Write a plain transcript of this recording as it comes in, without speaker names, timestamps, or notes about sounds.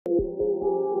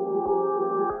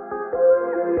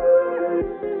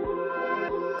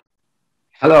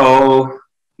Hello,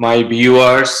 my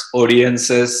viewers,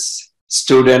 audiences,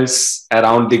 students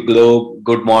around the globe.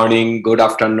 Good morning, good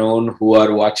afternoon, who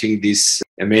are watching this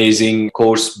amazing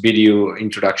course video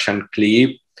introduction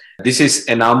clip. This is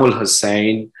Enamul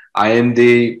Hussain. I am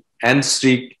the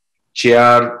NSRIC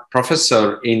Chair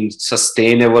Professor in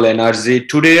Sustainable Energy.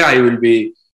 Today, I will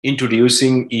be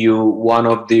introducing you one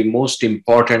of the most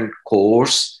important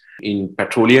course in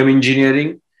petroleum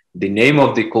engineering. The name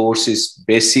of the course is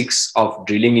Basics of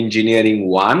Drilling Engineering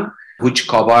 1, which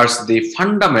covers the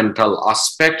fundamental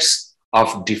aspects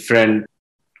of different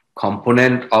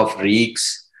component of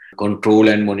rigs, control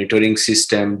and monitoring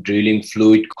system, drilling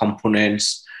fluid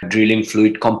components, drilling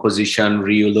fluid composition,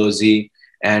 rheology,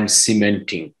 and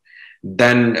cementing.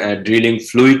 Then drilling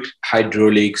fluid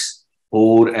hydraulics,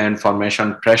 pore and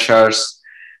formation pressures,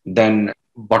 then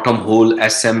bottom hole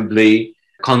assembly,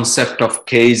 concept of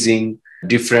casing,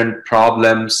 different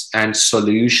problems and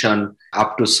solution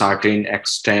up to certain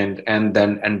extent, and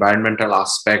then environmental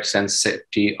aspects and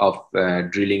safety of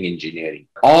drilling engineering.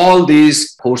 All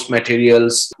these course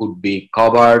materials would be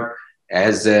covered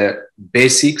as a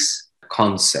basics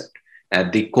concept.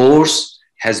 The course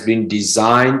has been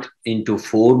designed into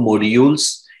 4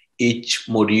 modules. Each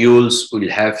modules will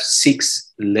have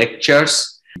 6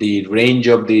 lectures. The range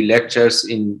of the lectures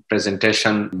in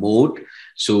presentation mode.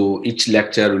 So each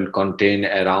lecture will contain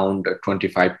around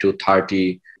 25 to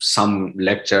 30. Some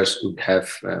lectures would have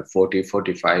 40,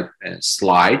 45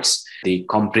 slides. The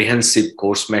comprehensive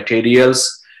course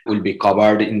materials will be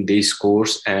covered in this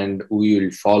course, and we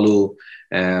will follow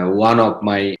one of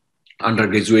my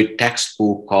undergraduate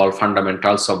textbook called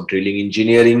Fundamentals of Drilling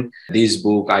Engineering. This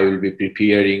book I will be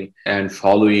preparing and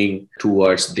following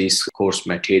towards these course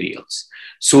materials.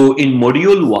 So in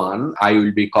module 1, I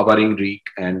will be covering rig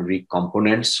and rig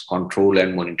components, control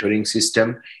and monitoring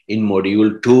system. In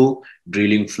module 2,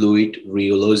 drilling fluid,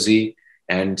 rheology,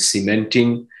 and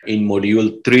cementing. In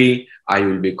module 3, I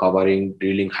will be covering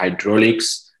drilling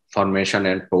hydraulics, formation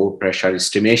and pore pressure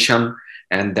estimation.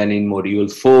 And then in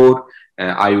module 4,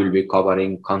 I will be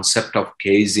covering concept of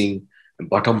casing,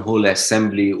 bottom hole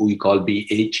assembly, we call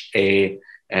BHA,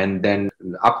 and then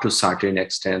up to certain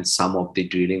extent, some of the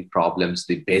drilling problems,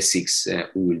 the basics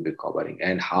we will be covering,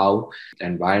 and how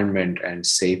environment and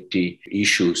safety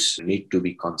issues need to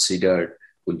be considered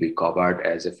will be covered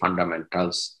as a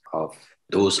fundamentals of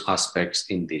those aspects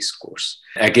in this course.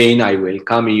 Again, I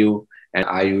welcome you, and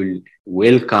I will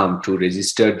welcome to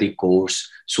register the course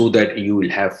so that you will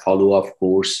have follow-up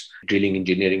course, Drilling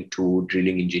Engineering 2,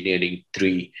 Drilling Engineering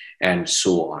 3, and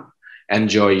so on.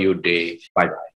 Enjoy your day. Bye-bye.